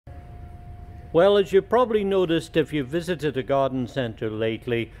Well, as you've probably noticed if you've visited a garden centre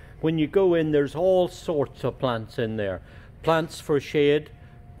lately, when you go in there's all sorts of plants in there. Plants for shade,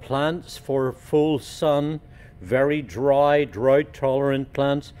 plants for full sun, very dry, drought tolerant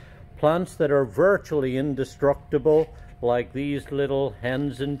plants, plants that are virtually indestructible like these little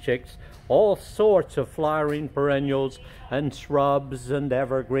hens and chicks, all sorts of flowering perennials and shrubs and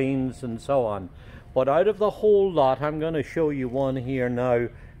evergreens and so on. But out of the whole lot, I'm going to show you one here now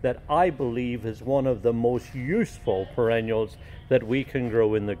that I believe is one of the most useful perennials that we can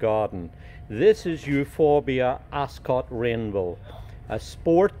grow in the garden. This is Euphorbia Ascot Rainbow, a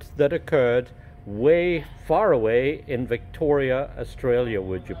sport that occurred way far away in Victoria, Australia,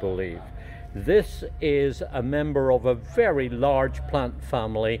 would you believe. This is a member of a very large plant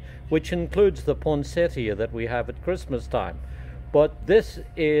family, which includes the poinsettia that we have at Christmas time. But this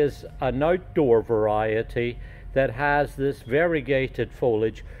is an outdoor variety that has this variegated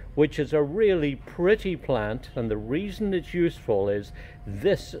foliage, which is a really pretty plant, and the reason it's useful is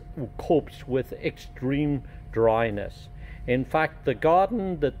this copes with extreme dryness. In fact, the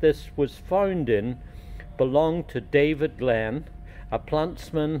garden that this was found in belonged to David Glenn, a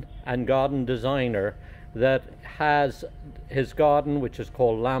plantsman and garden designer that has his garden, which is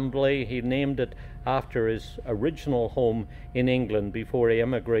called Lambley. He named it after his original home in England before he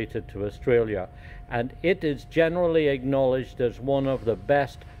emigrated to Australia, and it is generally acknowledged as one of the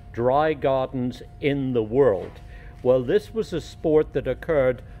best dry gardens in the world. Well, this was a sport that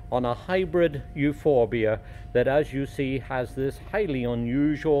occurred on a hybrid euphorbia that, as you see, has this highly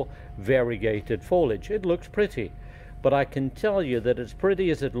unusual variegated foliage. It looks pretty, but I can tell you that as pretty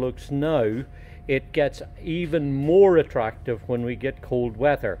as it looks now, it gets even more attractive when we get cold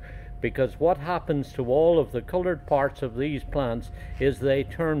weather, because what happens to all of the colored parts of these plants is they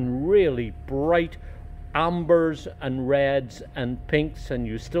turn really bright ambers and reds and pinks, and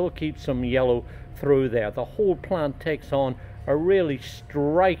you still keep some yellow through there. The whole plant takes on a really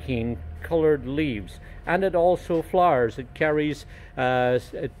striking colored leaves, and it also flowers. It carries,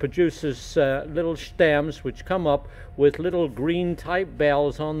 it produces little stems which come up with little green type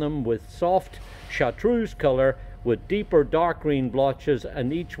bells on them with soft chartreuse color with deeper dark green blotches,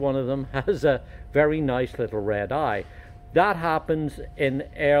 and each one of them has a very nice little red eye. That happens in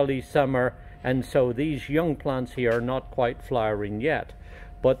early summer, and so these young plants here are not quite flowering yet.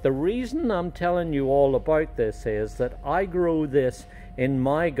 But the reason I'm telling you all about this is that I grow this in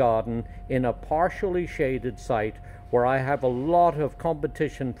my garden in a partially shaded site where I have a lot of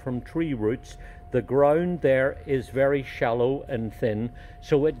competition from tree roots. The ground there is very shallow and thin,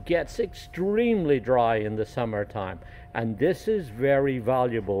 so it gets extremely dry in the summertime. And this is very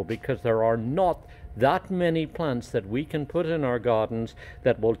valuable because there are not that many plants that we can put in our gardens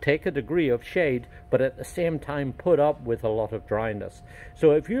that will take a degree of shade but at the same time put up with a lot of dryness.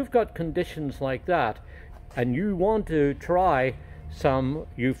 So if you've got conditions like that and you want to try some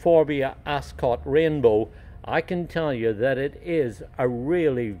Euphorbia Ascot Rainbow, I can tell you that it is a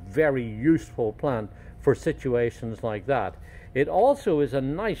really very useful plant for situations like that. It also is a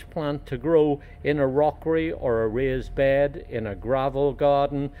nice plant to grow in a rockery or a raised bed, in a gravel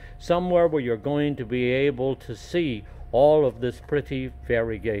garden, somewhere where you're going to be able to see all of this pretty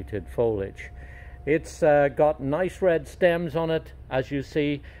variegated foliage. It's got nice red stems on it, as you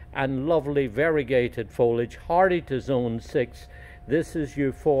see, and lovely variegated foliage, hardy to zone 6. This is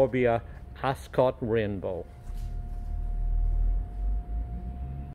Euphorbia Ascot Rainbow.